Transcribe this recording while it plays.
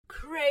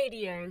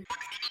Radio.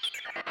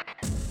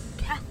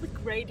 Catholic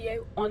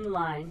Radio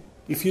Online.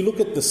 If you look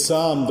at the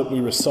psalm that we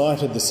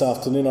recited this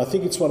afternoon, I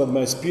think it's one of the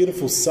most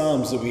beautiful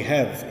psalms that we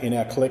have in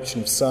our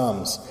collection of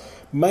psalms.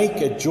 Make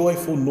a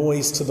joyful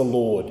noise to the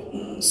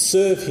Lord.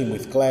 Serve him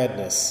with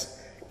gladness.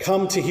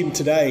 Come to him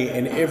today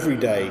and every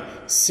day,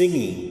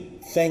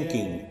 singing,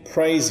 thanking,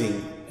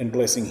 praising and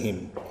blessing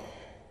him.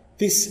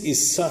 This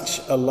is such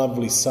a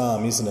lovely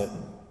psalm, isn't it?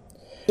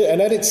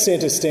 And at its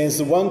centre stands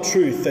the one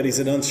truth that is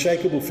an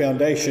unshakable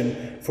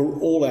foundation for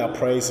all our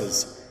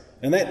praises.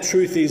 And that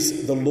truth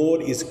is the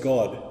Lord is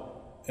God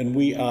and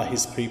we are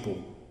his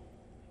people.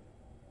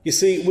 You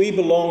see, we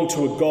belong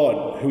to a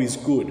God who is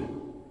good,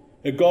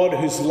 a God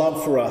whose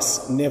love for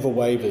us never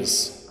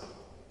wavers.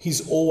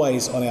 He's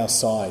always on our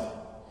side.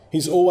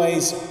 He's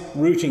always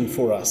rooting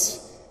for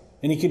us,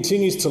 and he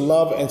continues to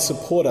love and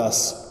support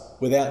us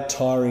without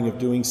tiring of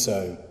doing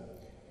so.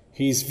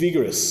 He is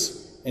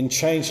vigorous and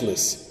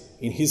changeless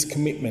in his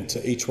commitment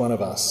to each one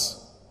of us.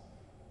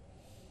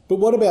 But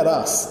what about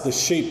us, the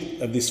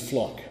sheep of this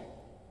flock?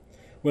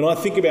 When I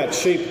think about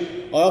sheep,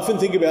 I often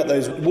think about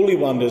those woolly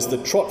wonders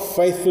that trot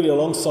faithfully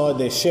alongside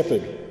their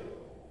shepherd,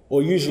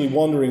 or usually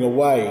wandering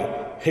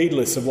away,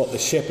 heedless of what the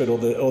shepherd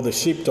or the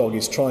sheepdog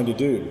is trying to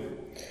do.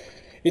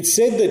 It's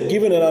said that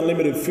given an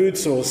unlimited food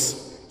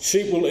source,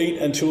 sheep will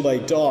eat until they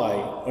die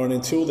or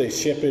until their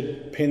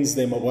shepherd pens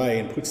them away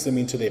and puts them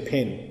into their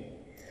pen.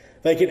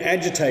 They can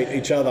agitate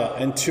each other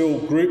until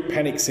group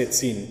panic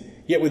sets in.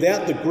 Yet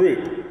without the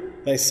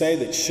group, they say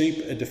that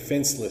sheep are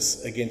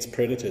defenceless against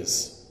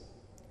predators.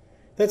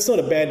 That's not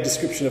a bad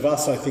description of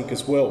us, I think,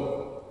 as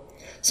well.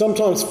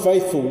 Sometimes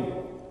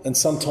faithful and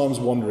sometimes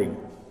wandering.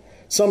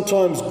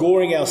 Sometimes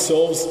goring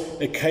ourselves,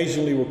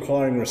 occasionally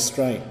requiring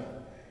restraint.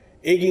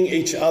 Egging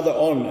each other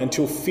on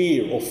until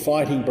fear or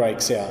fighting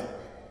breaks out,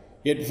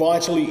 yet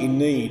vitally in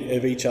need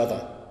of each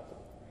other.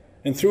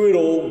 And through it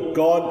all,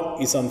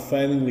 God is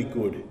unfailingly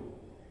good.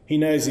 He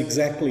knows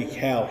exactly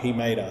how he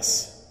made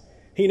us.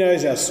 He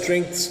knows our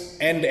strengths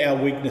and our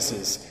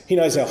weaknesses. He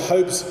knows our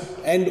hopes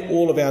and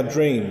all of our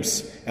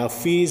dreams, our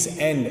fears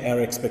and our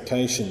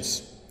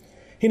expectations.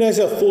 He knows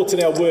our thoughts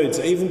and our words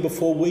even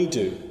before we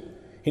do.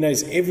 He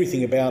knows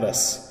everything about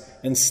us,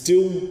 and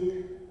still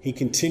he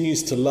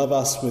continues to love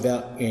us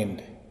without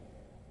end.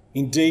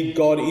 Indeed,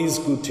 God is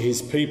good to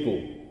his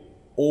people,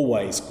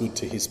 always good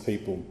to his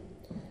people.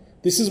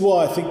 This is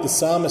why I think the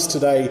psalmist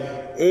today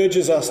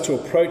urges us to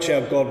approach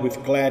our God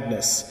with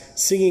gladness,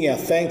 singing our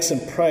thanks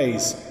and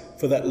praise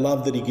for that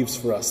love that he gives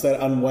for us, that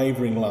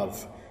unwavering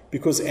love,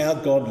 because our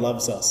God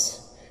loves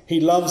us. He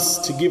loves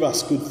to give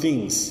us good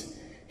things.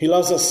 He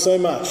loves us so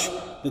much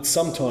that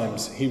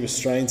sometimes he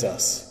restrains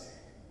us.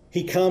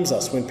 He calms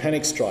us when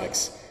panic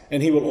strikes,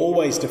 and he will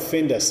always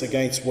defend us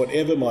against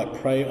whatever might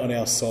prey on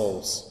our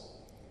souls.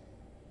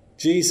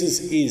 Jesus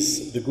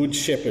is the good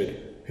shepherd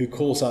who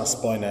calls us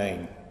by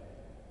name.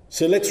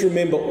 So let's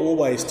remember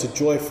always to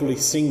joyfully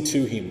sing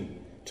to him,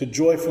 to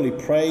joyfully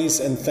praise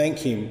and thank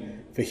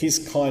him for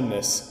his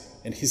kindness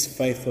and his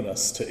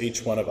faithfulness to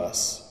each one of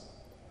us.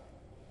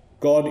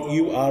 God,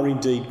 you are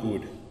indeed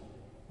good.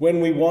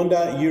 When we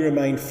wander, you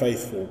remain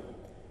faithful.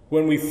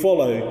 When we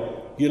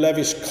follow, you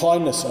lavish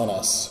kindness on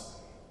us.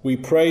 We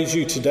praise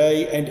you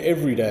today and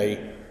every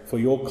day for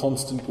your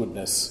constant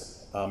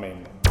goodness.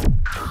 Amen.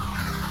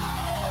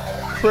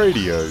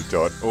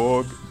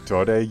 Radio.org.au